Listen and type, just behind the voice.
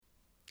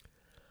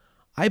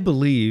I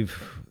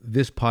believe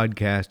this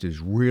podcast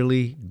is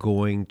really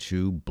going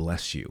to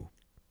bless you.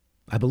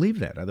 I believe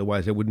that.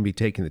 Otherwise, I wouldn't be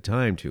taking the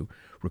time to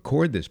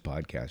record this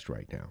podcast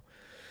right now.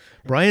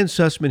 Brian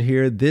Sussman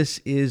here. This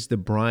is the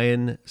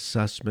Brian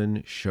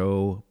Sussman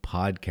Show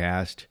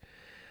podcast.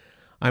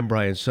 I'm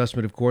Brian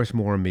Sussman, of course.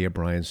 More on me at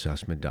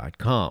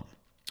briansussman.com.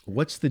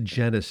 What's the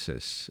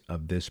genesis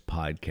of this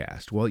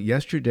podcast? Well,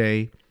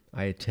 yesterday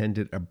I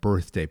attended a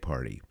birthday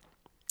party.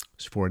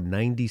 It's for a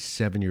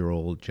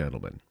 97-year-old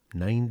gentleman.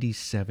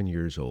 97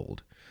 years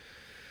old.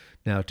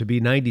 Now, to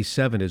be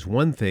 97 is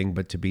one thing,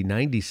 but to be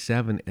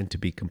 97 and to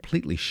be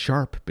completely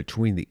sharp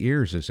between the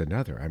ears is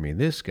another. I mean,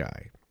 this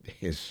guy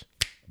is,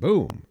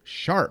 boom,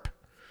 sharp,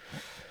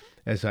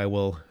 as I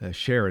will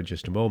share in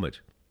just a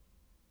moment.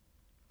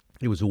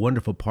 It was a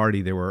wonderful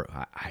party. There were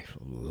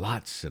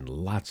lots and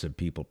lots of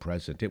people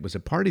present. It was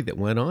a party that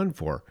went on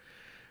for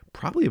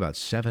probably about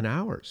 7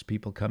 hours,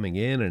 people coming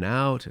in and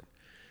out.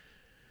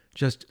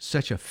 Just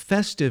such a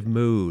festive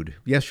mood.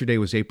 Yesterday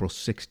was April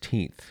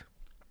 16th.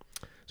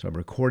 So I'm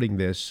recording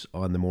this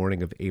on the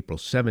morning of April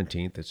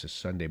 17th. It's a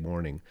Sunday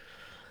morning.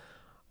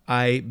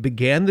 I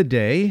began the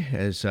day,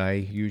 as I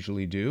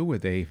usually do,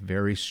 with a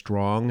very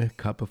strong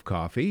cup of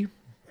coffee.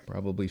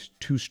 Probably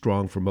too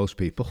strong for most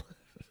people.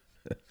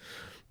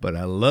 But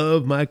I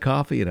love my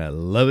coffee and I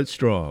love it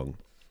strong.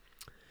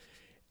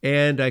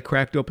 And I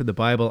cracked open the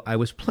Bible. I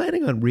was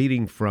planning on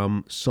reading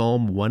from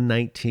Psalm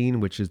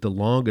 119, which is the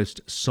longest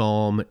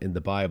psalm in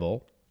the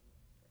Bible.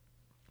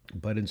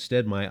 But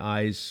instead, my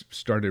eyes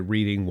started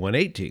reading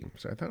 118.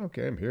 So I thought,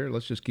 okay, I'm here.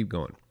 Let's just keep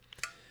going.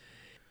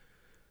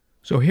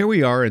 So here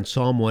we are in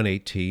Psalm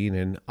 118,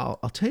 and I'll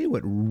tell you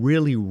what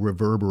really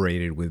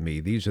reverberated with me.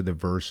 These are the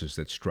verses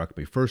that struck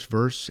me. First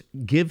verse,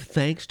 give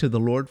thanks to the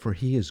Lord, for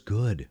he is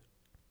good,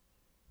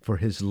 for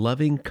his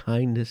loving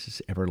kindness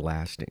is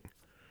everlasting.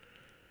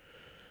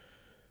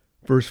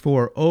 Verse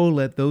 4, oh,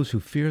 let those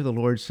who fear the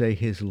Lord say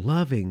his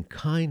loving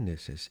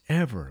kindness is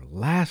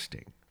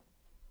everlasting.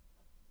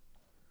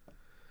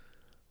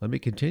 Let me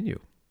continue.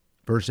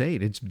 Verse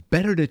 8, it's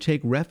better to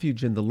take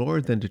refuge in the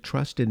Lord than to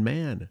trust in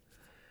man.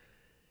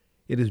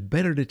 It is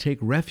better to take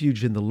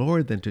refuge in the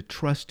Lord than to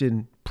trust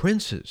in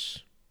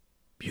princes.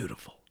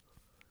 Beautiful.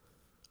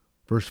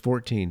 Verse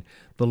 14,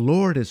 the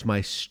Lord is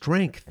my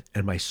strength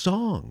and my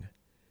song,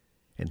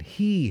 and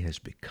he has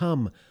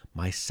become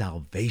my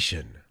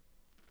salvation.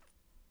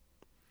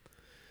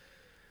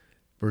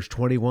 Verse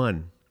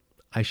 21,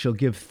 I shall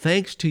give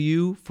thanks to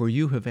you, for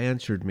you have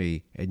answered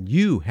me, and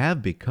you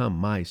have become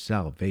my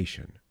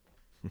salvation.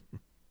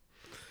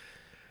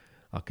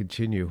 I'll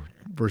continue.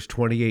 Verse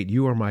 28,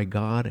 you are my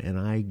God, and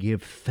I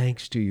give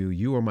thanks to you.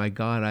 You are my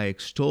God, I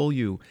extol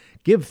you.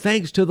 Give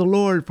thanks to the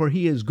Lord, for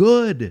he is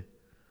good,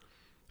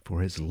 for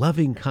his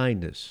loving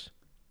kindness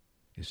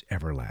is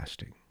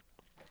everlasting.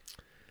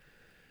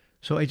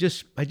 So I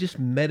just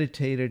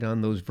meditated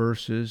on those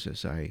verses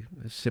as I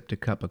sipped a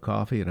cup of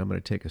coffee, and I'm going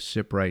to take a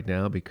sip right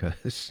now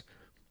because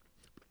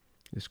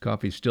this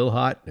coffee's still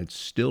hot and it's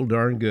still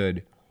darn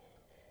good.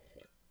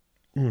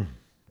 And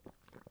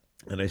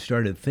I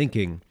started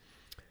thinking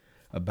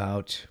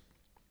about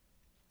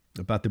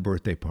the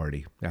birthday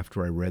party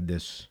after I read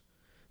this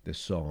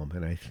psalm,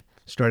 and I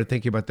started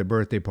thinking about the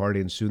birthday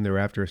party, and soon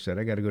thereafter I said,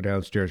 I got to go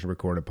downstairs and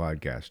record a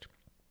podcast.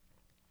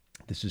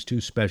 This is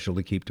too special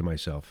to keep to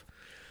myself.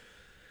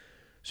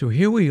 So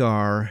here we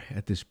are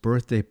at this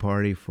birthday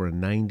party for a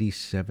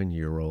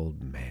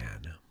 97-year-old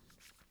man.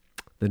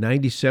 The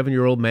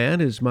 97-year-old man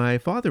is my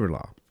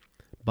father-in-law,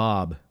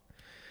 Bob,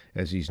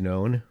 as he's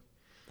known.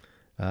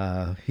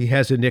 He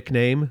has a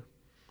nickname.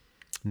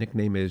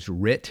 Nickname is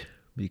Rit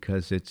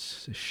because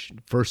it's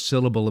the first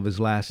syllable of his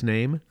last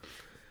name.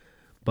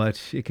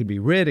 But it can be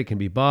Rit, it can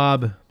be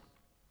Bob,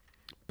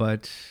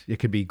 but it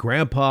could be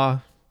Grandpa,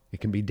 it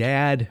can be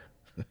Dad,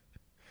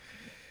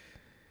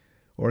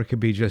 or it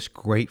could be just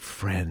great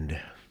friend.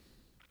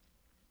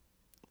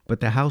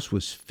 But the house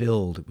was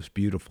filled. It was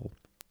beautiful.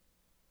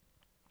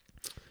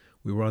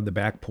 We were on the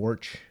back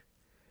porch,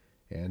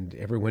 and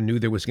everyone knew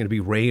there was going to be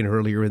rain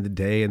earlier in the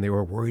day, and they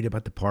were worried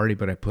about the party,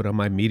 but I put on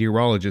my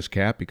meteorologist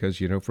cap because,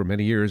 for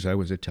many years I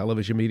was a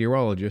television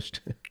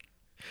meteorologist.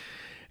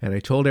 And I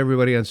told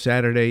everybody on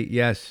Saturday,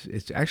 yes,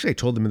 I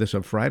told them this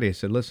on Friday. I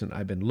said, listen,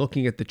 I've been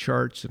looking at the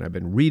charts, and I've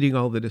been reading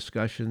all the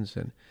discussions,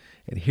 and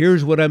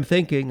here's what I'm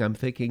thinking. I'm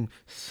thinking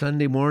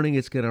Sunday morning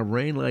it's going to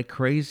rain like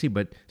crazy,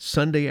 but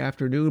Sunday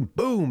afternoon,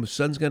 boom,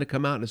 sun's going to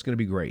come out and it's going to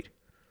be great.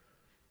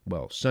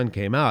 Well, sun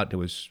came out. It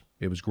was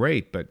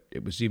great, but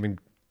it was even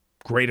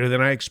greater than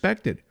I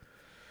expected.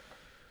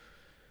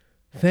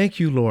 Thank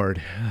you,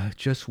 Lord.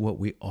 Just what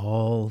we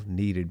all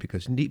needed,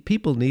 because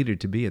people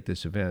needed to be at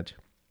this event.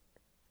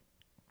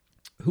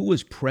 Who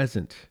was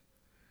present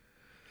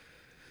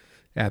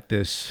at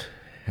this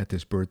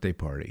birthday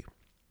party?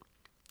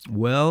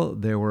 Well,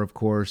 there were, of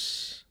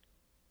course,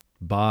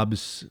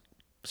 Bob's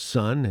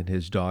son and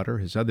his daughter.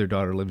 His other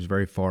daughter lives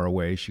very far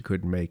away. She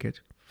couldn't make it.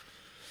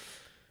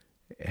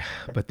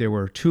 But there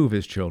were two of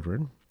his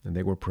children, and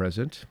they were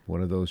present.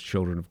 One of those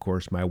children, of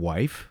course, my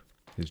wife,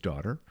 his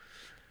daughter.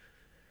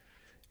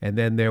 And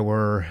then there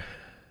were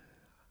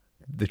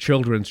the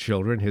children's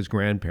children, his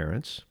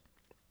grandparents.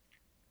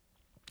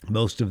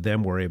 Most of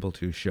them were able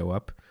to show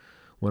up.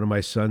 One of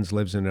my sons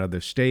lives in another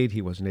state.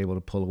 He wasn't able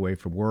to pull away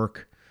from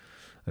work.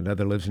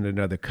 Another lives in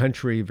another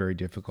country. Very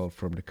difficult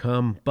for him to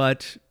come.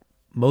 But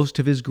most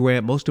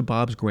of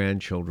Bob's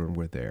grandchildren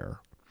were there.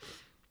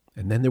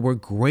 And then there were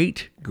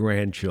great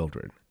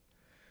grandchildren.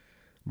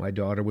 My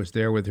daughter was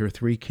there with her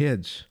 3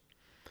 kids.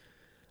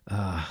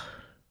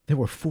 There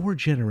were 4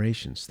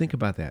 generations. Think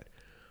about that.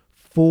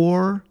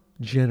 4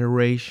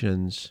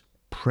 generations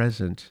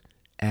present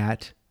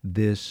at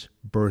this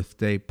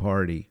birthday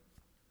party.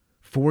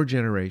 4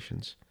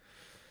 generations.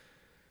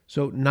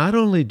 So not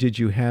only did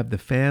you have the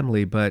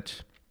family,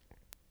 but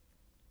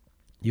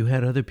you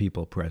had other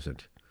people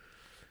present.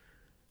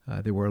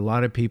 There were a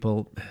lot of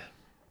people.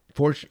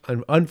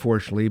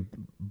 Unfortunately,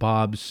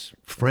 Bob's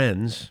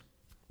friends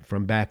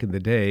from back in the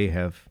day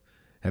have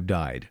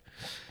died.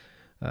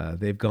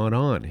 They've gone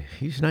on.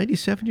 He's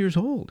 97 years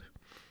old.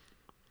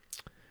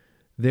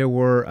 There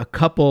were a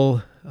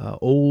couple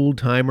old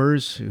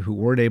timers who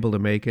weren't able to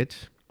make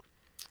it.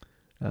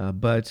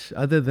 But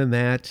other than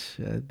that,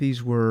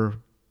 these were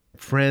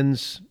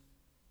friends,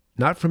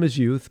 not from his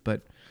youth,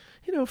 but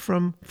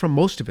from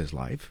most of his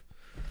life.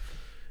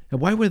 And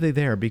why were they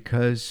there?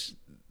 Because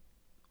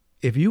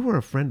if you were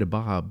a friend of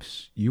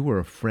Bob's, you were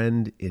a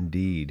friend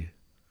indeed.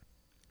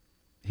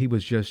 He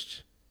was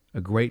just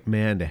a great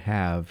man to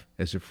have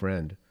as a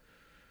friend.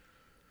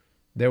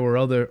 There were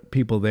other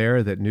people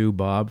there that knew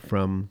Bob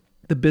from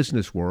the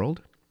business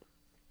world,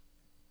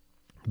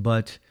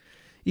 but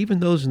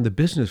even those in the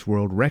business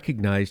world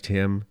recognized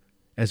him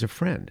as a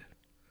friend.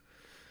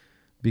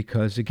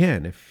 Because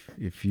again,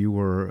 if you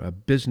were a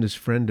business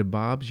friend of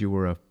Bob's, you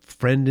were a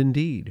friend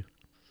indeed.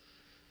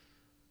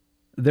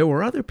 There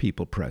were other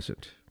people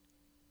present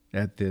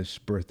at this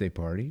birthday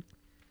party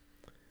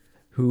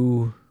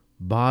who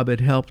Bob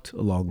had helped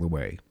along the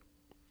way.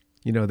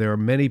 There are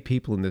many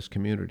people in this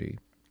community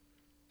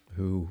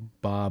who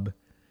Bob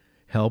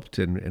helped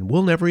and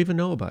we'll never even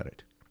know about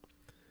it.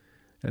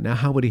 And now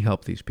how would he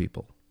help these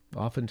people?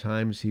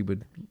 Oftentimes he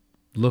would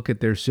look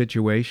at their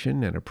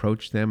situation and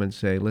approach them and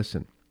say,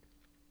 listen,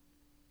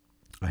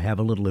 I have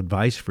a little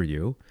advice for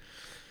you.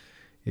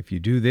 If you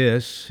do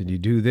this and you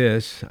do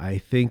this, I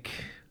think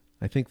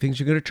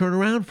things are going to turn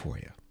around for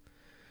you.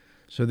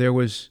 So there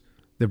was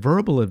the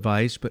verbal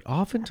advice, but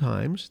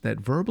oftentimes that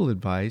verbal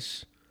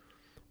advice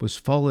was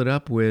followed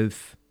up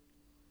with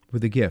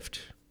a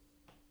gift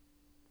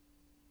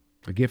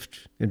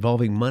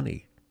involving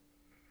money.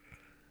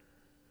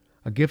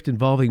 A gift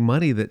involving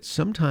money that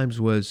sometimes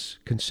was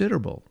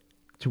considerable,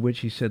 to which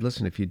he said,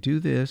 listen, if you do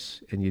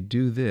this and you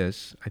do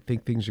this, I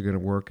think things are going to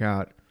work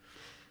out.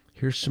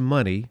 Here's some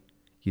money.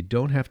 You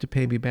don't have to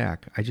pay me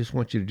back. I just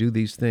want you to do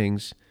these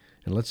things,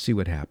 and let's see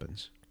what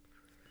happens.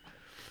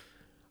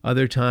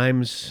 Other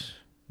times,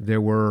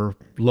 there were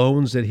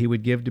loans that he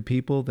would give to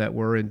people that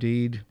were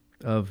indeed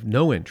of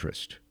no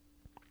interest.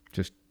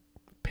 Just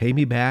pay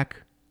me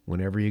back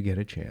whenever you get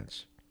a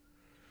chance.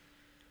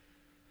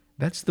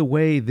 That's the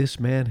way this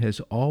man has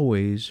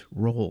always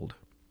rolled.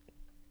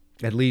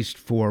 At least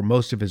for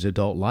most of his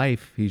adult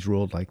life, he's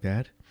rolled like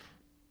that.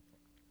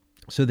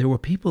 So there were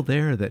people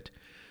there that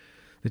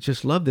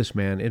just loved this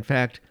man. In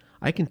fact,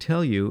 I can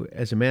tell you,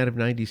 as a man of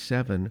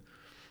 97,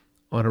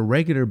 on a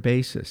regular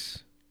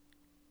basis,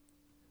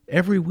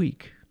 every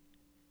week,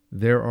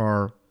 there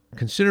are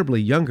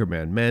considerably younger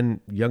men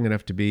young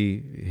enough to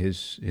be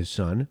his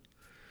son,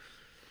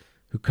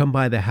 who come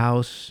by the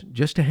house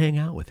just to hang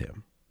out with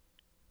him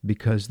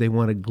because they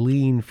want to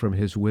glean from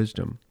his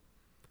wisdom.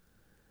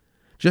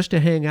 Just to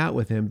hang out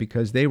with him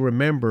because they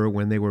remember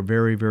when they were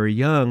very, very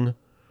young,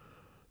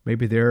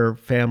 maybe their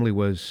family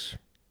was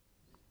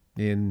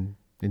in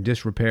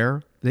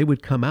disrepair. They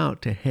would come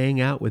out to hang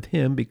out with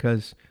him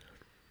because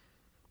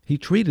he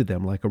treated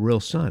them like a real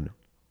son.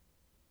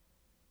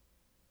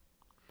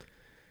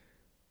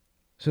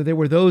 So there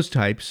were those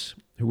types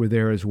who were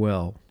there as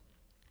well.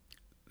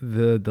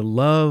 The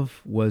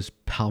love was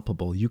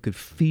palpable. You could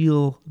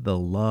feel the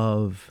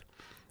love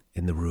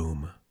in the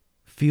room.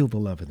 Feel the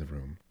love in the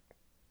room.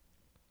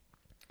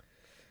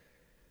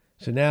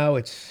 So now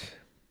it's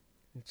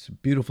a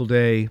beautiful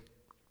day.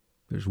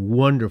 There's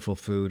wonderful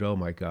food. Oh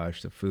my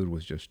gosh, the food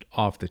was just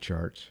off the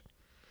charts.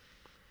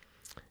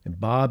 And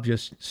Bob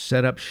just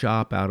set up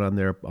shop out on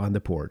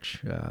the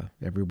porch.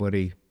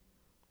 Everybody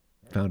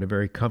found a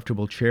very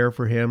comfortable chair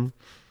for him.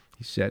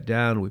 He sat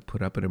down. We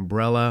put up an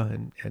umbrella,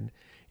 and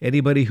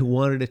anybody who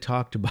wanted to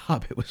talk to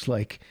Bob, it was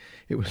like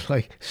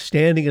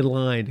standing in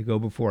line to go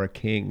before a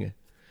king.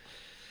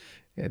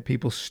 And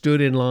people stood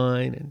in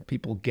line, and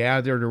people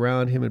gathered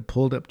around him and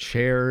pulled up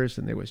chairs,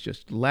 and there was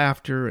just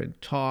laughter and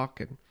talk.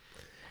 And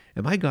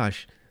my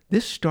gosh,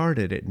 this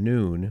started at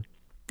noon,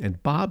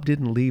 and Bob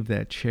didn't leave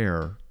that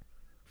chair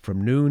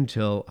from noon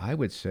till, I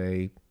would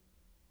say,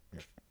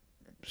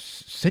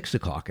 6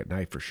 o'clock at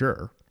night for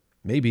sure,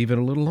 maybe even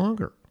a little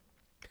longer.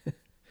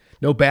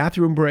 No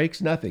bathroom breaks,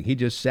 nothing. He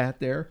just sat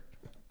there.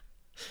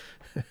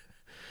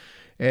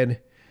 And,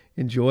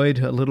 enjoyed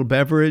a little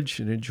beverage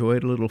and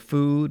enjoyed a little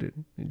food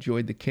and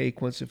enjoyed the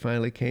cake once it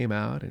finally came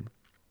out, and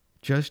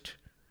just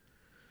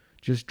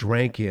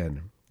drank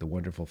in the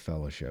wonderful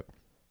fellowship.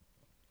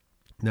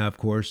 Now, of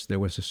course, there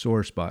was a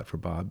sore spot for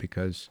Bob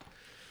because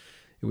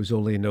it was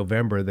only in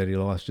November that he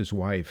lost his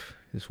wife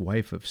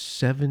of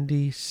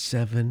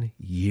 77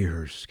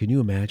 years. Can you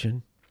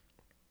imagine?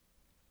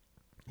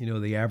 You know,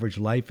 the average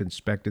life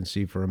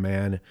expectancy for a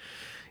man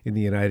in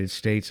the United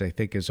States, I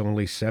think, is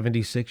only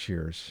 76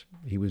 years.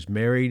 He was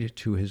married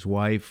to his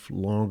wife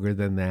longer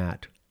than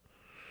that.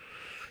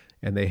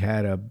 And they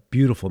had a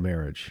beautiful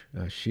marriage.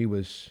 She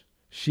was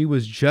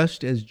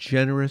just as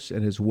generous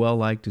and as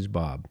well-liked as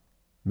Bob.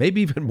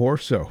 Maybe even more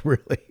so,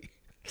 really.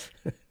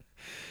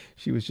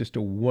 She was just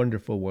a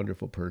wonderful,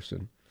 wonderful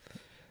person.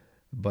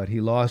 But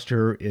he lost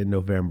her in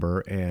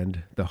November,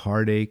 and the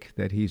heartache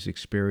that he's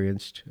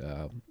experienced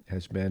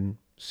has been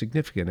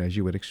significant, as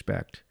you would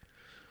expect.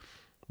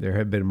 There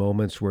have been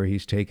moments where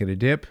he's taken a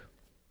dip,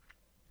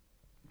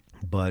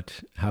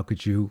 but how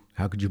could you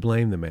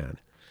blame the man?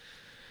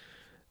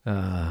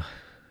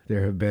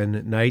 There have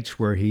been nights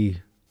where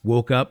he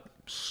woke up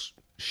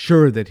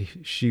sure that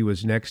she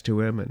was next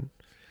to him, and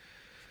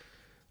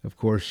of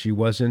course she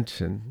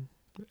wasn't, and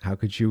how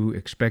could you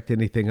expect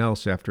anything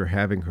else after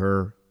having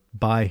her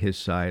by his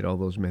side all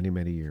those many,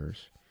 many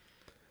years?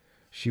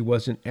 She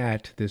wasn't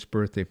at this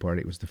birthday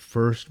party. It was the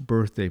first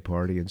birthday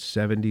party in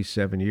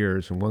 77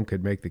 years, and one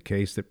could make the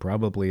case that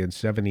probably in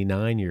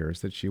 79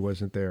 years that she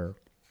wasn't there.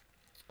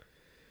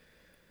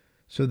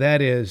 So that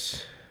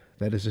is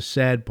a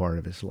sad part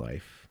of his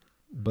life.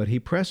 But he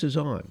presses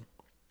on.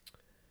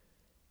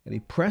 And he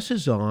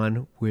presses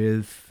on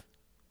with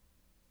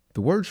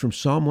the words from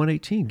Psalm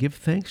 118, "Give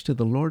thanks to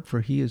the Lord, for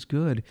he is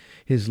good.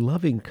 His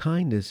loving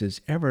kindness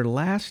is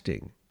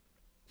everlasting."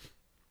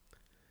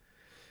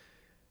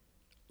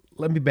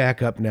 Let me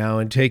back up now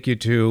and take you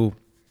to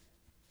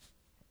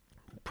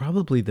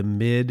probably the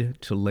mid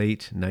to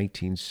late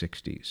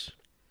 1960s.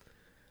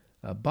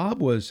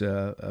 Bob was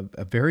a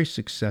very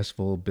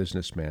successful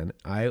businessman.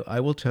 I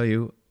will tell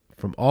you,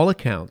 from all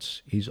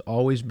accounts, he's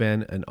always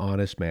been an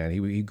honest man.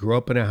 He grew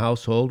up in a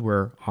household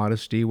where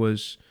honesty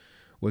was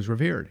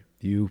revered.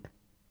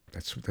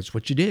 That's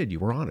what you did. You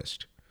were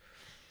honest.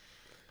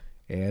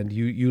 And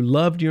you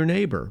loved your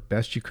neighbor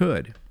best you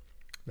could.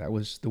 That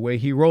was the way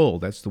he rolled.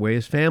 That's the way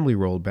his family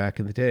rolled back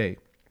in the day.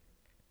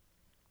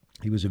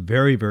 He was a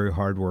very, very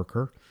hard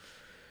worker.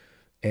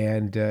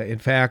 And in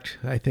fact,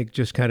 I think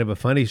just kind of a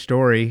funny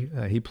story,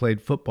 he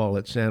played football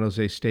at San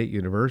Jose State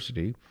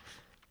University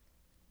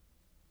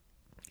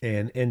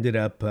and ended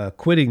up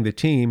quitting the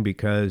team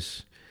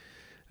because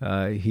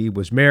he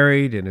was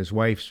married and his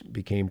wife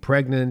became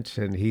pregnant,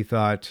 and he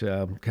thought,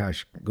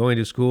 gosh, going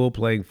to school,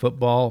 playing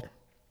football,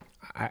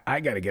 I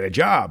got to get a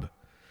job.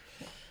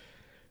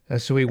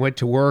 So he went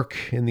to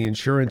work in the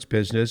insurance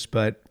business,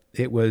 but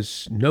it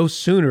was no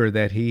sooner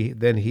that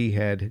he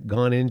had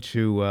gone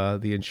into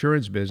the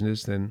insurance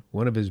business than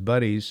one of his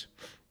buddies,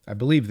 I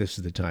believe this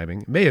is the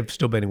timing, it may have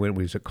still been when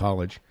he was at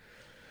college,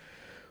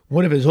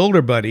 one of his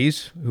older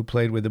buddies who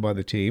played with him on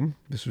the team,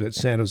 this was at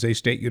San Jose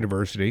State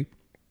University,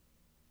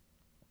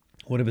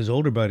 one of his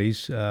older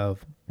buddies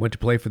went to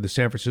play for the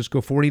San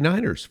Francisco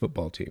 49ers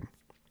football team.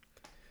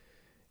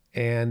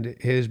 And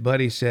his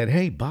buddy said,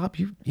 "Hey, Bob,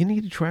 you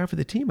need to try out for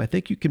the team. I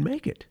think you can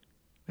make it.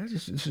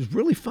 This is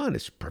really fun.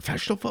 It's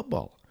professional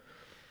football."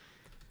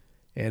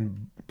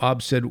 And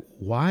Bob said,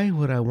 "Why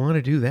would I want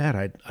to do that?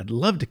 I'd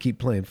love to keep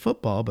playing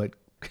football, but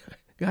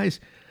guys,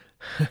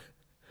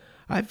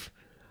 I've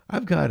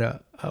got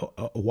a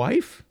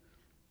wife,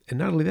 and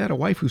not only that, a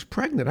wife who's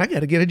pregnant. I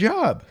got to get a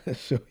job."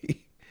 So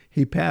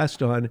he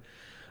passed on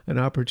an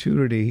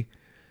opportunity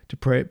to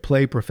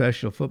play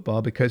professional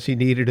football because he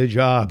needed a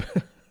job.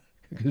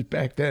 Because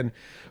back then,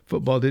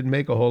 football didn't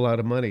make a whole lot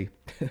of money.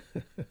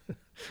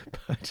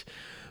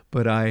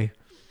 But I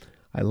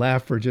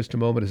laugh for just a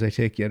moment as I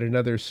take yet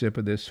another sip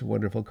of this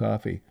wonderful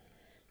coffee.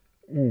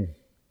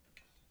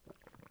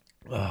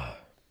 Ah.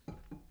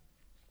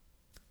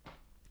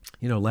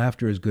 You know,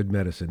 laughter is good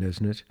medicine,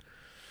 isn't it?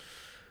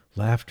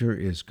 Laughter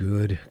is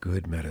good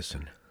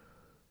medicine.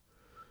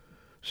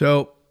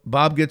 So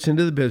Bob gets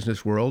into the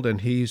business world, and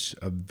he's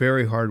a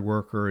very hard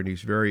worker, and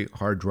he's very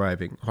hard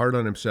driving, hard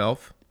on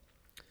himself.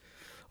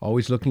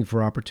 Always looking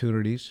for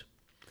opportunities.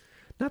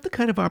 Not the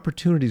kind of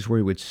opportunities where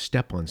he would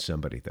step on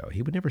somebody, though.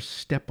 He would never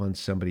step on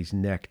somebody's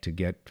neck to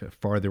get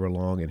farther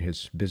along in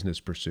his business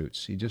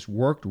pursuits. He just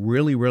worked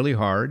really, really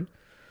hard.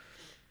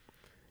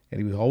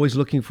 And he was always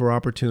looking for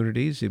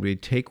opportunities. He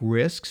would take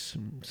risks.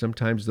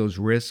 Sometimes those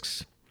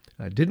risks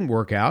didn't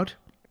work out.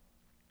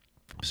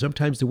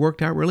 Sometimes they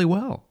worked out really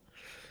well.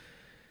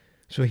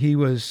 So he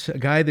was a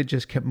guy that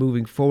just kept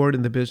moving forward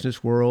in the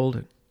business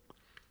world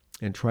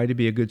and tried to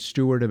be a good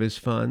steward of his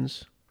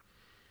funds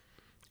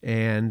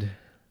and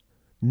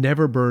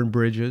never burned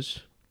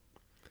bridges.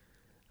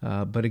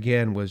 But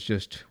again, was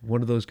just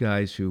one of those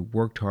guys who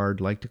worked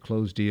hard, liked to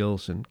close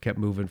deals, and kept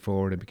moving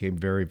forward and became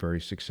very, very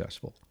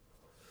successful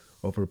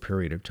over a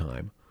period of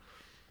time.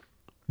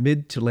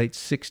 Mid to late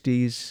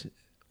 60s,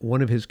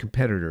 one of his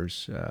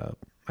competitors,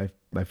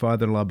 my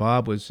father-in-law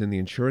Bob was in the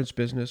insurance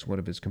business. One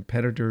of his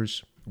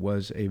competitors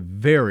was a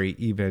very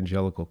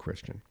evangelical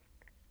Christian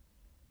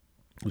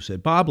who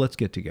said, Bob, let's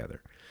get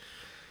together.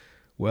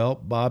 Well,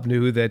 Bob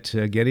knew that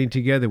getting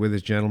together with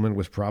this gentleman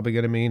was probably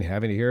going to mean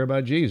having to hear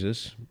about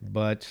Jesus,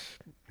 but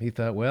he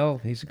thought, well,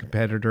 he's a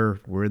competitor.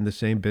 We're in the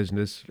same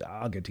business.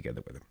 I'll get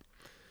together with him.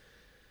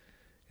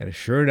 And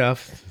sure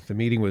enough, the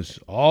meeting was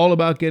all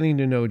about getting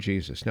to know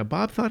Jesus. Now,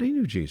 Bob thought he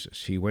knew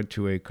Jesus. He went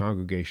to a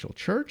congregational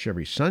church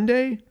every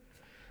Sunday.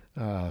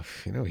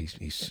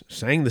 He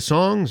sang the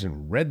songs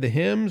and read the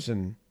hymns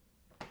and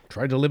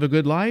tried to live a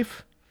good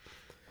life.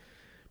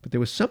 But there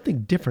was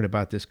something different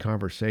about this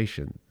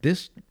conversation.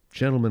 This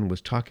gentleman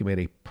was talking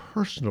about a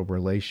personal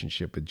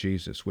relationship with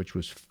Jesus, which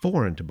was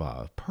foreign to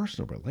Bob.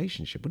 Personal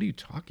relationship? What are you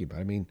talking about?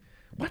 I mean,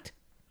 what?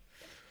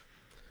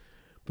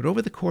 But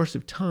over the course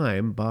of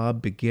time,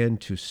 Bob began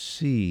to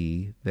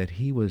see that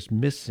he was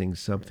missing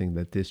something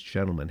that this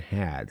gentleman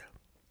had.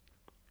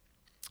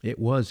 It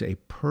was a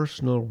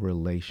personal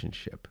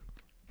relationship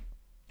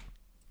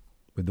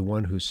with the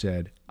one who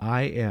said,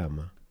 I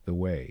am the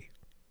way,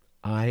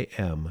 I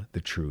am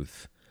the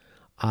truth,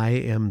 I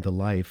am the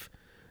life.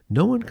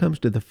 No one comes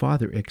to the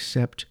Father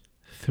except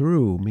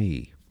through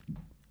me.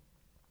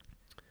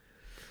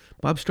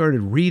 Bob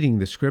started reading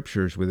the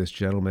scriptures with this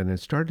gentleman and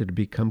started to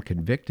become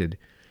convicted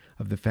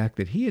of the fact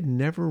that he had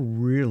never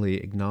really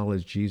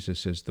acknowledged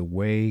Jesus as the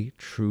way,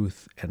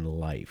 truth, and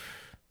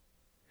life.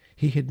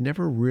 He had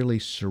never really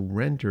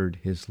surrendered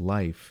his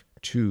life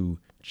to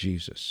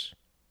Jesus.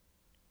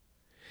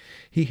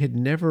 He had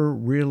never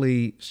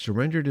really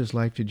surrendered his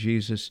life to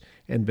Jesus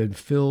and been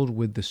filled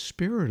with the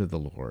Spirit of the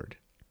Lord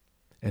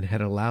and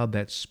had allowed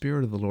that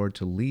Spirit of the Lord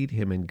to lead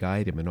him and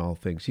guide him in all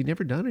things. He'd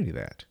never done any of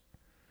that.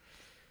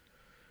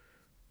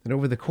 And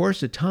over the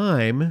course of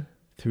time,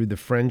 through the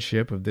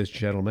friendship of this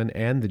gentleman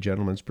and the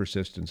gentleman's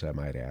persistence, I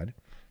might add,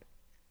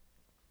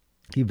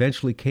 he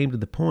eventually came to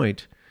the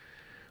point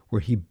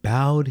where he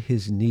bowed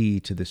his knee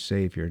to the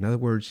Savior. In other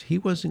words, he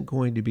wasn't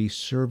going to be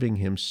serving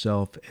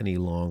himself any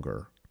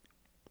longer,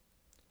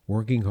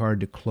 working hard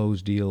to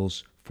close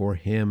deals for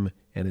him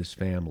and his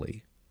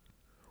family,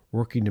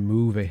 working to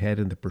move ahead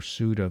in the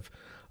pursuit of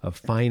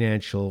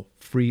financial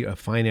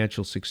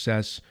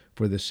success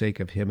for the sake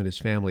of him and his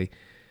family.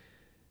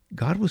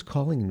 God was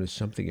calling him to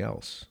something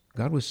else.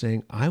 God was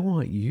saying, I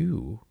want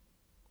you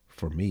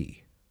for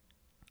me.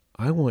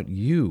 I want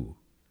you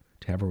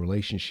to have a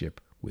relationship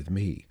with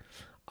me.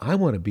 I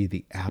want to be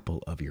the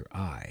apple of your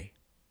eye,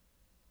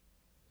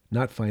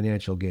 not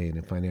financial gain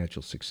and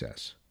financial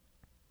success.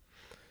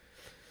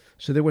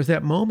 So there was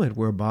that moment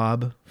where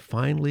Bob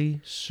finally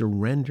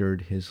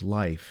surrendered his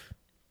life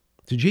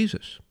to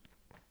Jesus.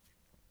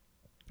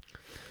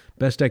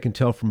 Best I can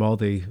tell from all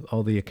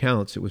the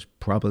accounts, it was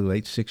probably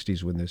late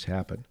 60s when this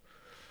happened.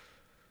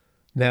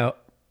 Now,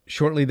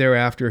 shortly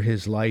thereafter,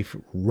 his life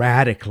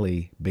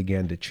radically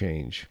began to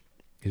change.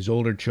 His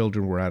older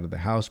children were out of the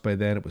house by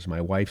then. It was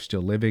my wife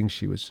still living.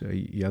 She was a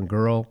young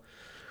girl.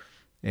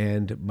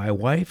 And my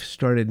wife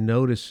started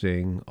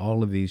noticing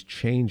all of these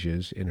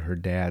changes in her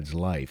dad's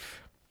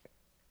life.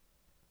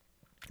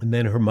 And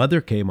then her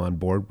mother came on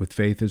board with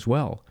faith as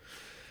well.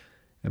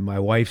 And my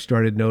wife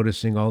started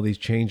noticing all these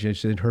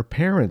changes in her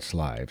parents'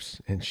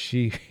 lives. And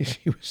she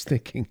was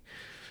thinking,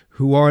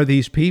 who are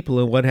these people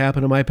and what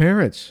happened to my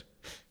parents?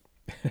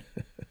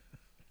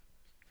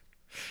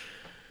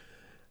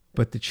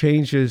 But the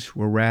changes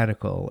were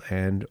radical,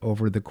 and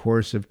over the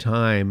course of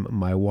time,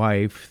 my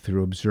wife,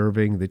 through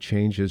observing the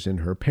changes in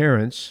her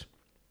parents,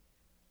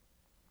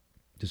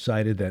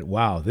 decided that,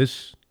 wow,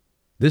 this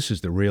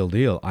is the real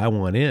deal. I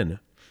want in.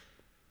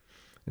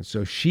 And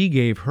so she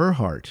gave her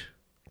heart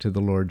to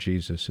the Lord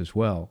Jesus as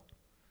well.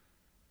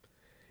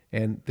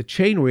 And the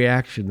chain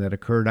reaction that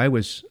occurred, I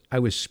was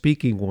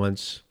speaking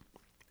once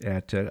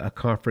at a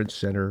conference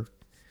center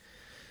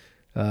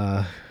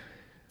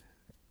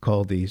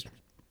called the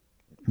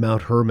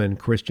Mount Hermon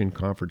Christian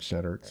Conference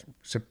Center.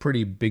 It's a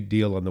pretty big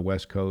deal on the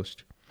West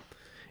Coast.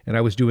 And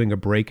I was doing a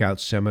breakout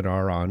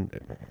seminar on,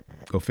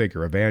 go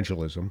figure,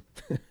 evangelism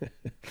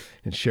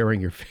and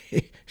sharing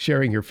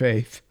your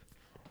faith.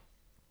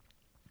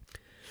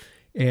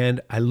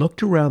 And I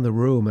looked around the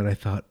room and I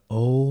thought,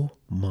 oh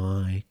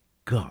my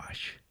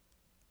gosh,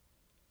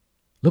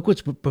 look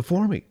what's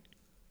before me.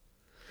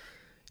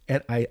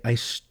 And I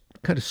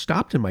kind of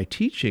stopped in my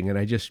teaching and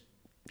I just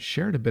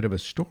shared a bit of a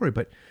story.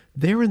 But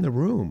there in the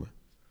room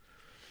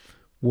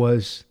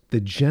was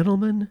the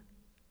gentleman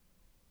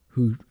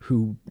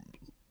who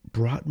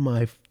brought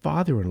my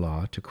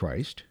father-in-law to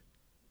Christ.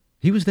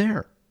 He was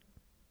there.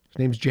 His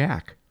name's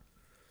Jack.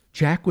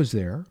 Jack was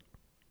there.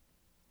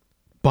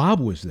 Bob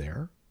was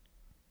there.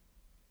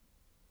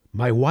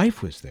 My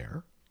wife was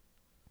there.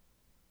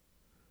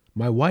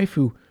 My wife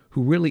who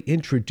really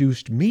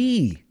introduced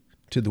me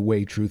to the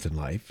way, truth, and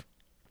life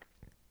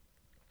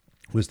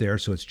was there.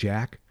 So it's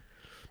Jack,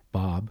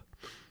 Bob,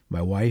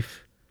 my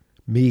wife,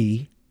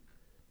 me,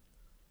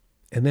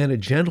 and then a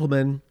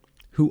gentleman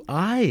who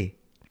I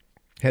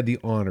had the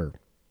honor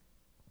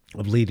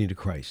of leading to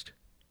Christ.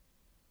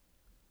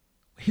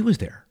 He was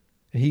there.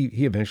 And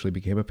he eventually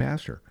became a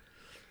pastor.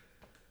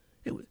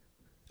 It was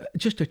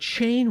just a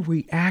chain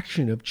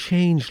reaction of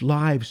changed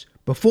lives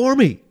before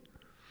me.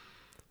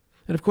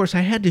 And of course,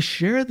 I had to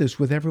share this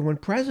with everyone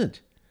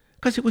present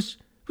because it was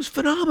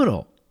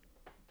phenomenal.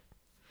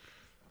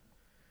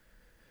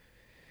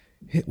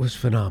 It was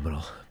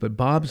phenomenal. But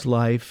Bob's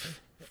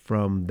life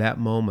from that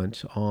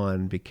moment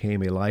on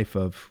became a life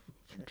of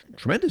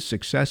tremendous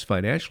success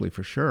financially,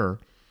 for sure,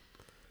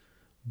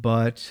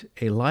 but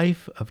a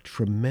life of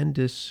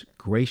tremendous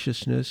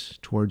graciousness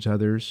towards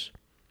others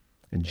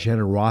and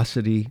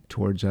generosity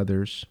towards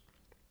others.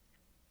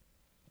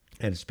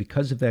 And it's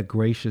because of that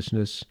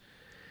graciousness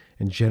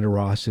and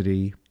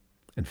generosity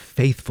and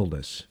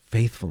faithfulness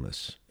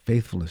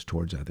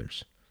towards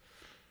others.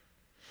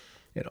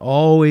 And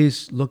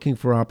always looking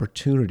for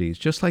opportunities,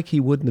 just like he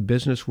would in the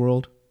business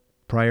world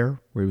prior,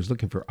 where he was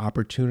looking for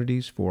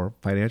opportunities for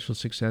financial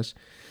success.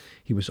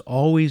 He was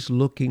always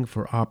looking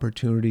for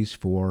opportunities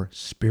for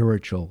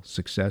spiritual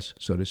success,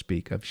 so to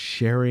speak, of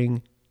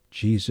sharing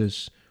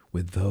Jesus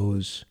with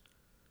those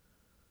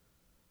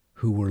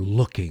who were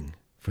looking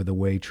for the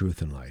way,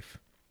 truth, and life.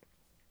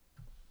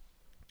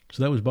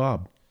 So that was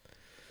Bob.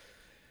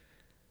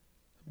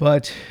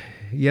 But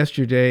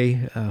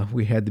yesterday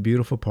we had the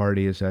beautiful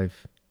party, as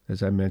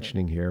I'm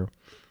mentioning here,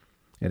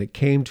 and it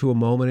came to a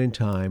moment in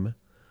time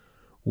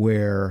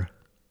where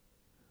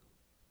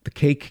the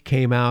cake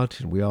came out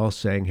and we all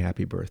sang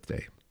happy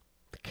birthday.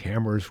 The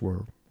cameras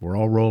were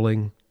all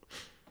rolling.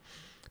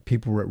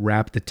 People were at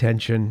rapt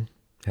attention.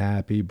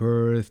 Happy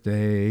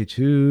birthday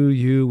to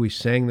you. We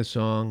sang the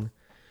song.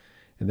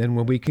 And then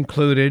when we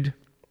concluded,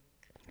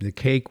 the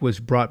cake was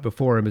brought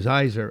before him. His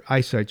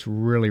eyesight's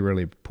really,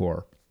 really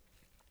poor.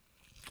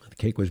 The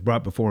cake was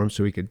brought before him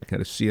so he could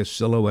kind of see a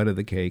silhouette of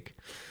the cake.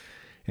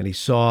 And he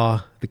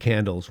saw the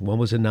candles. One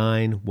was a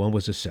 9, one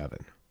was a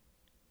 7.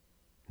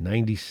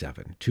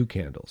 97, 2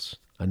 candles,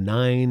 a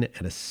 9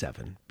 and a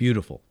 7.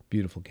 Beautiful,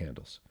 beautiful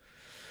candles.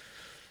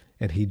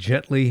 And he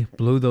gently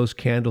blew those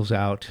candles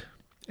out.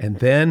 And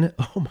then,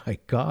 oh my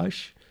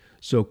gosh,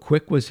 so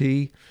quick was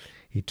he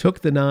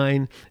took the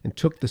 9 and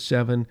took the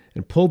 7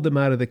 and pulled them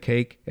out of the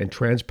cake and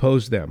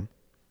transposed them.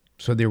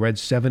 So they read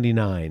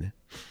 79.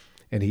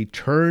 And he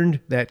turned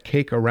that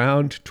cake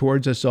around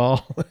towards us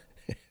all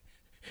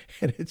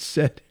and it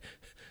said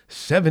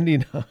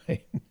 79.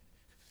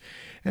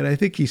 And I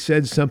think he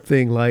said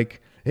something like,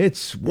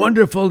 "It's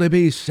wonderful to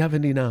be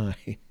 79.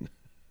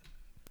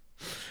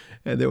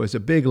 And there was a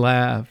big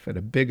laugh and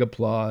a big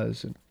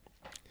applause.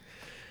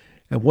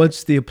 And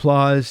once the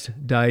applause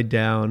died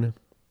down,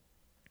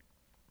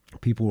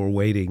 people were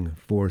waiting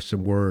for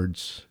some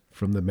words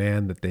from the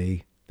man that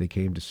they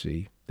came to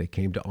see, they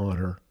came to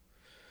honor.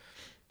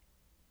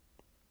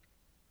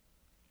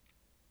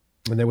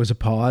 And there was a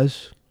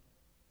pause.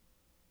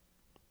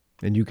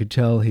 And you could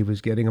tell he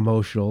was getting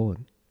emotional.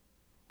 And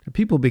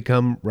people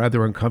become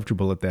rather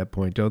uncomfortable at that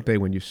point, don't they,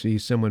 when you see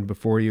someone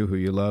before you who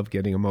you love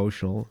getting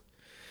emotional?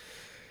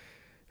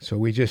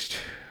 So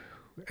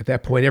at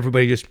that point,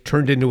 everybody just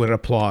turned into an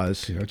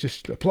applause,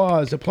 just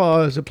applause,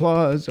 applause,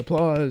 applause,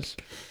 applause.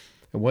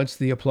 And once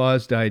the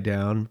applause died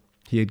down,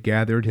 he had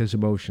gathered his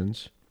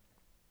emotions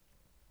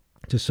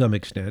to some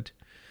extent.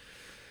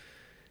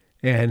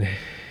 And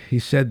he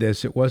said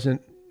this, it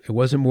wasn't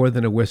more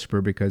than a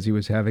whisper because he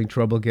was having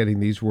trouble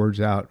getting these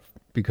words out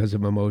because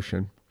of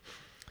emotion.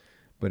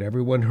 But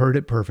everyone heard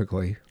it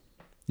perfectly.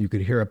 You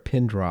could hear a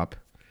pin drop.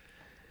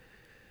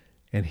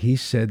 And he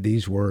said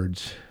these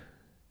words,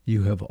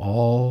 "You have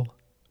all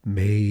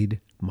made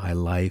my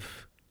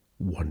life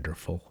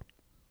wonderful."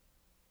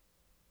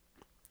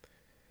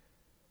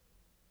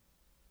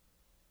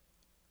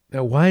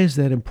 Now, why is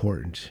that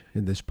important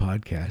in this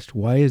podcast?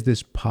 Why is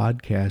this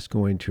podcast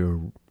going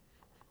to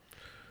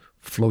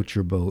float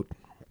your boat,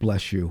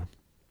 bless you,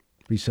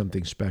 be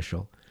something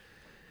special?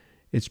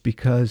 It's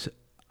because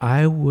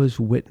I was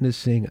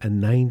witnessing a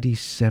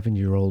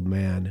 97-year-old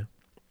man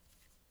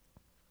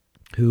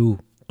who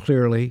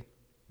clearly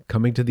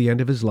coming to the end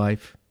of his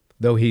life,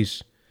 though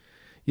he's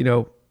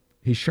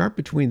sharp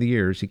between the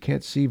ears. He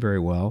can't see very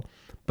well,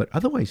 but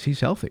otherwise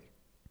he's healthy.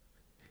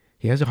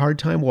 He has a hard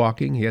time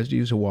walking. He has to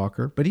use a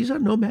walker, but he's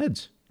on no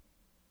meds.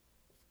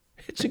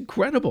 It's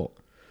incredible.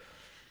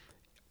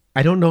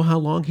 I don't know how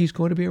long he's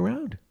going to be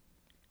around,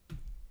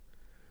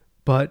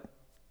 but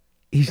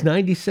he's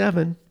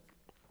 97.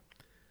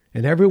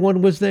 And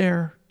everyone was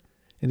there.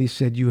 And he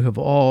said, "You have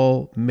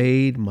all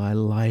made my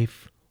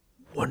life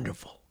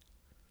wonderful."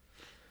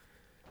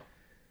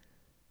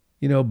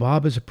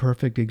 Bob is a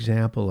perfect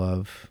example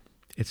of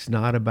it's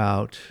not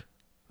about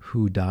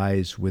who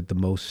dies with the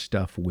most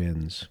stuff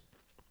wins.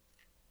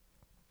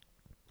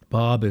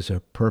 Bob is a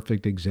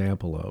perfect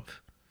example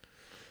of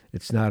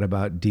it's not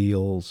about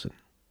deals and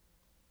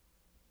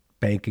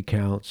bank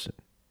accounts and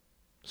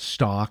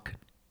stock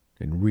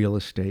and real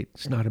estate.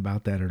 It's not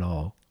about that at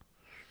all.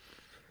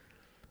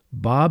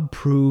 Bob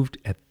proved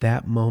at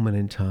that moment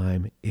in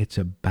time it's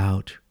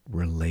about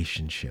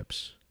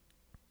relationships.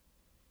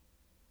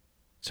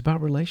 It's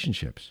about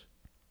relationships.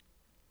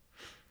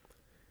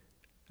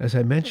 As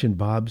I mentioned,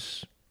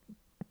 Bob's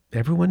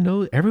Everyone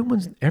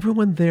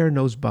there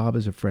knows Bob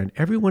as a friend.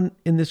 Everyone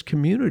in this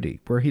community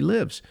where he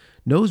lives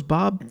knows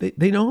Bob.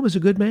 They know him as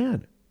a good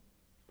man.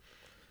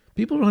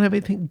 People don't have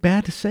anything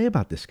bad to say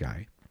about this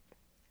guy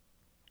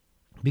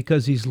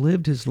because he's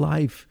lived his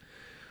life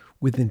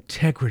with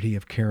integrity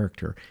of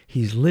character.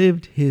 He's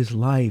lived his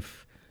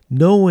life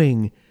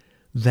knowing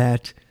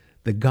that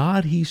the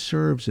God he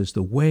serves is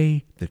the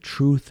way, the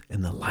truth,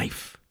 and the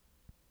life.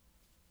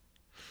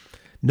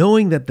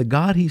 Knowing that the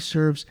God he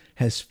serves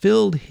has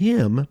filled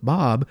him,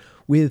 Bob,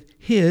 with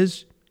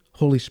his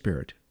Holy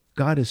Spirit.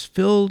 God has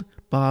filled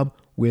Bob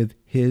with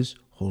his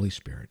Holy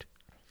Spirit.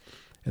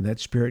 And that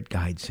Spirit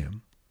guides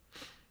him.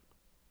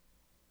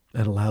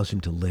 That allows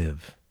him to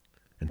live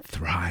and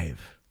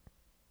thrive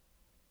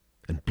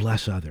and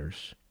bless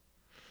others.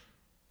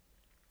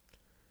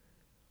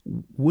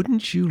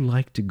 Wouldn't you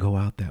like to go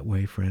out that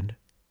way, friend?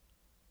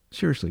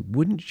 Seriously,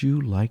 wouldn't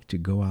you like to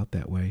go out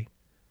that way?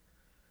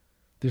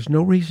 There's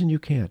no reason you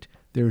can't.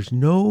 There's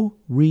no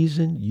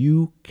reason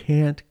you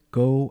can't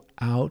go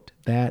out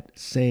that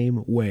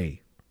same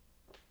way.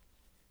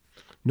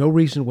 No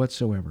reason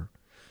whatsoever.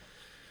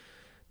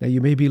 Now, you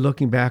may be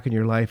looking back in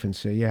your life and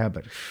say, yeah,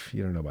 but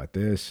you don't know about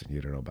this, and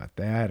you don't know about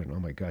that, and oh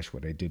my gosh,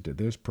 what I did to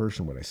this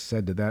person, what I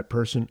said to that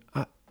person.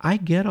 I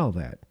get all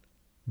that.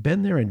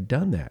 Been there and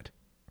done that.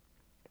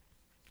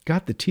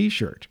 Got the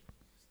t-shirt.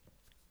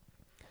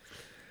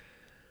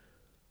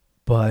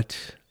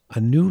 But a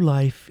new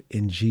life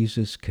in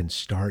Jesus can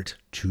start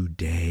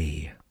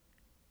today.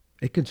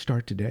 It can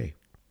start today.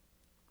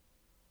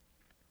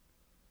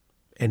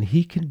 And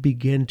he can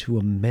begin to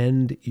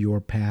amend your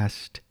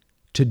past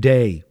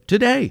today.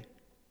 Today.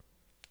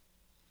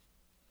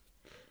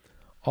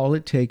 All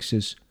it takes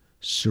is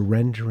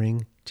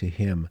surrendering to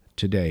him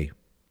today.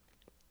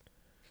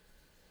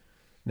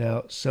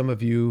 Now, some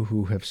of you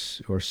who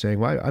are saying,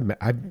 well,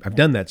 I've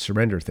done that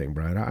surrender thing,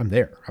 Brian. I'm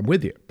there. I'm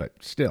with you.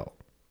 But still.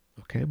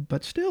 Okay,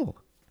 but still.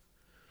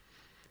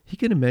 He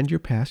can amend your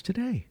past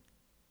today.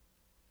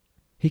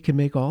 He can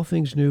make all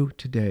things new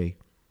today.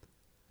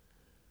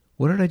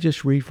 What did I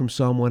just read from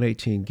Psalm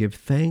 118? Give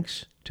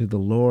thanks to the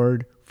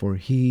Lord, for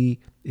he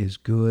is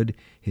good.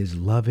 His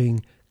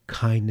loving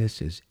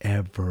kindness is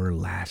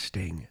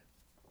everlasting.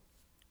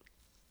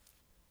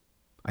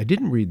 I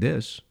didn't read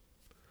this.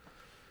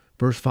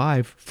 Verse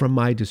 5, from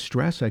my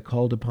distress I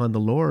called upon the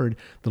Lord.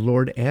 The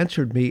Lord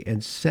answered me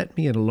and set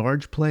me in a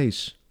large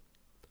place.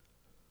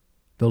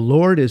 The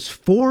Lord is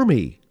for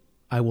me.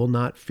 I will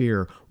not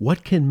fear.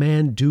 What can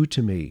man do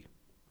to me?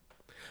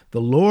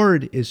 The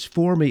Lord is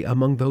for me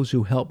among those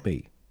who help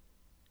me.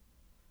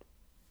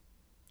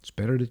 It's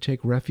better to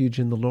take refuge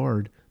in the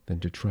Lord than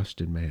to trust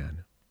in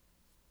man.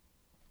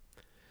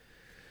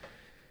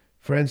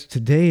 Friends,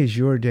 today is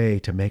your day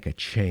to make a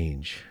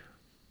change.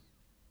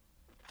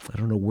 I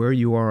don't know where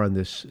you are on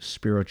this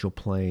spiritual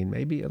plane.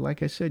 Maybe,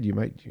 like I said,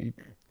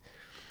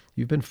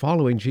 you've been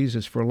following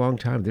Jesus for a long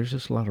time. There's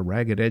just a lot of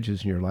ragged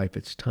edges in your life.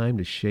 It's time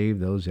to shave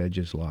those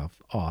edges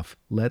off.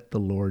 Let the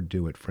Lord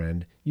do it,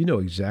 friend. You know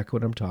exactly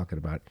what I'm talking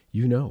about.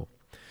 You know.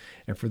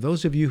 And for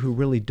those of you who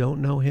really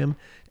don't know him,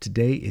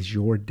 today is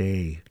your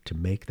day to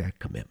make that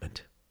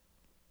commitment.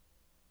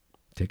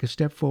 Take a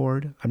step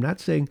forward. I'm not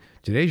saying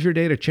today's your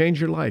day to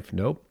change your life.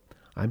 Nope.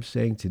 I'm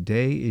saying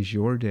today is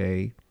your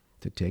day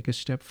to take a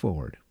step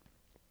forward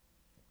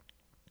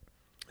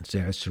and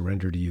say, I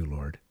surrender to you,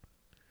 Lord.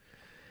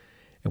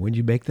 And when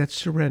you make that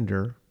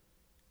surrender,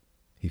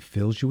 he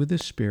fills you with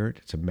his Spirit.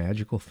 It's a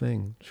magical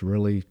thing. It's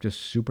really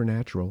just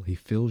supernatural. He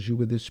fills you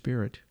with his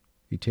Spirit.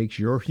 He takes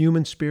your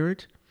human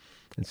spirit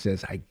and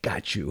says, I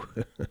got you.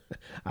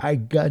 I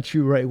got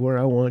you right where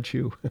I want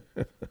you.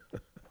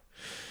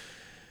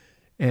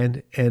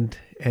 And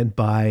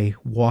by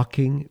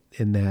walking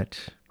in that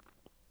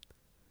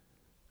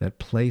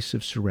place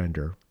of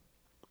surrender,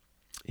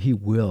 he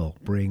will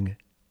bring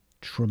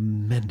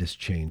tremendous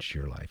change to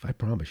your life. I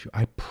promise you.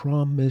 I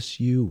promise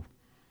you.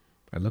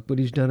 I look what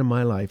he's done in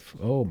my life.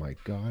 Oh my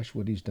gosh,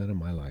 what he's done in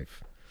my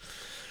life.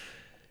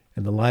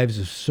 And the lives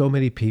of so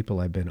many people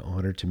I've been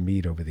honored to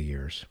meet over the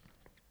years.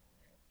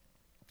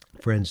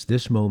 Friends,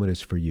 this moment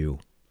is for you.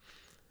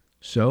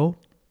 So,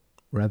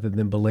 rather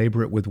than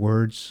belabor it with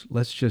words,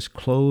 let's just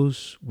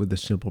close with a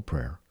simple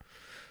prayer.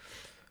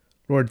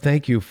 Lord,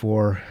 thank you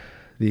for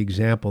the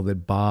example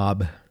that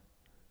Bob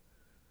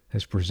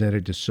has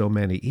presented to so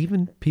many,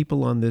 even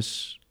people on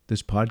this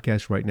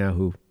podcast right now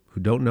who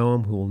don't know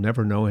him, who will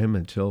never know him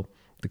until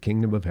the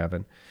kingdom of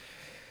heaven.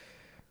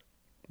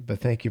 But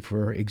thank you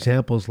for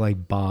examples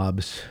like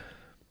Bob's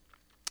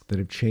that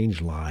have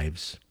changed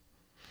lives.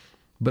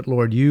 But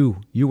Lord,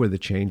 you are the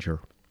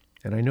changer.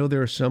 And I know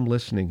there are some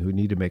listening who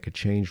need to make a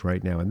change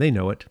right now, and they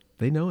know it.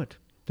 They know it.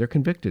 They're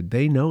convicted.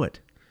 They know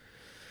it.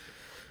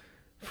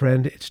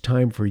 Friend, it's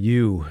time for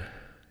you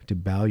to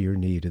bow your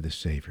knee to the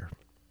Savior.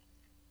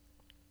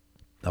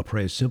 I'll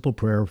pray a simple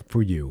prayer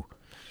for you.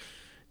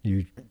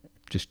 You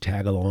just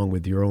tag along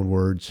with your own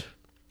words.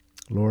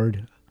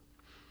 Lord,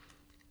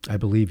 I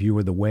believe you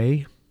are the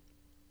way,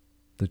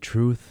 the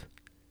truth,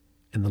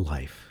 and the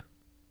life.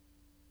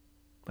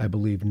 I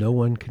believe no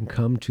one can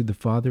come to the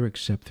Father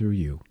except through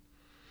you.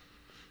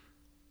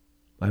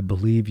 I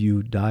believe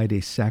you died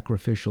a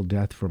sacrificial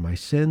death for my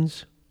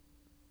sins.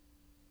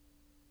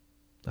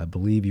 I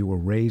believe you were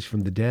raised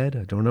from the dead.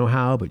 I don't know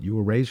how, but you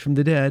were raised from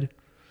the dead.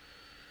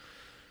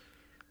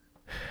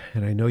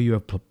 And I know you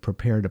have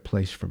prepared a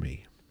place for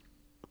me.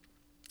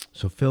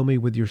 So fill me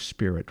with your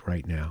Spirit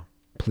right now,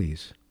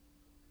 please.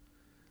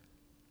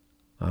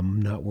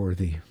 I'm not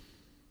worthy,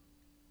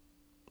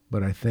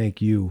 but I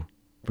thank you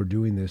for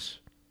doing this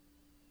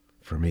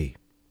for me.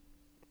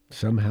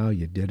 Somehow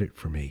you did it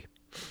for me.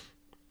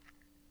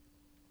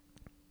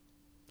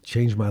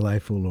 Change my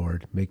life, O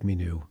Lord. Make me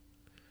new.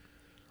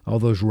 All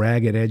those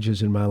ragged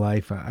edges in my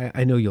life,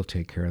 I know you'll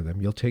take care of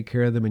them. You'll take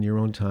care of them in your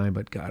own time,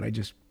 but God, I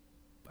just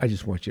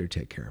want you to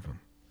take care of them.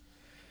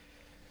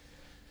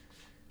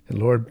 And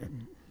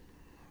Lord,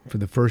 for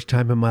the first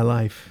time in my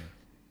life,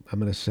 I'm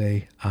going to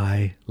say,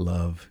 I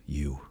love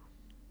you.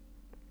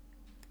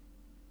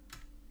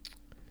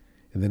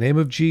 In the name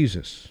of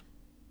Jesus,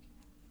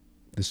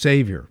 the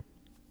Savior,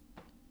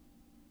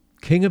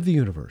 King of the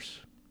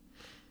universe.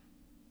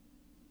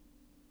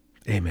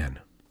 Amen.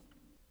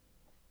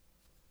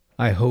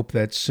 I hope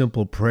that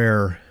simple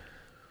prayer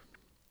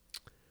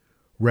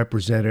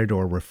represented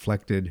or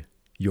reflected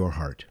your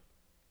heart.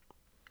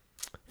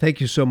 Thank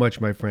you so much,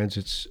 my friends.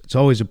 It's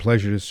always a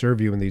pleasure to serve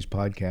you in these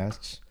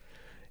podcasts.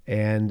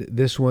 And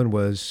this one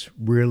was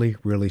really,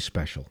 really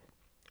special.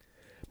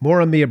 More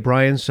on me at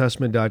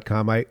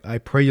briansussman.com. I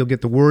pray you'll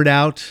get the word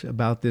out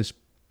about this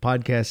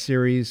podcast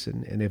series.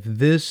 And if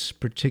this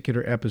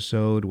particular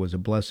episode was a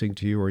blessing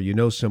to you, or you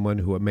know someone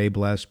who it may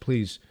bless,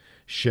 please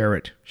share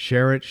it.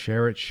 Share it,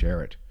 share it,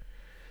 share it.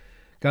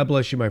 God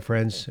bless you, my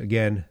friends.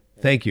 Again,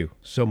 thank you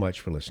so much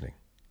for listening.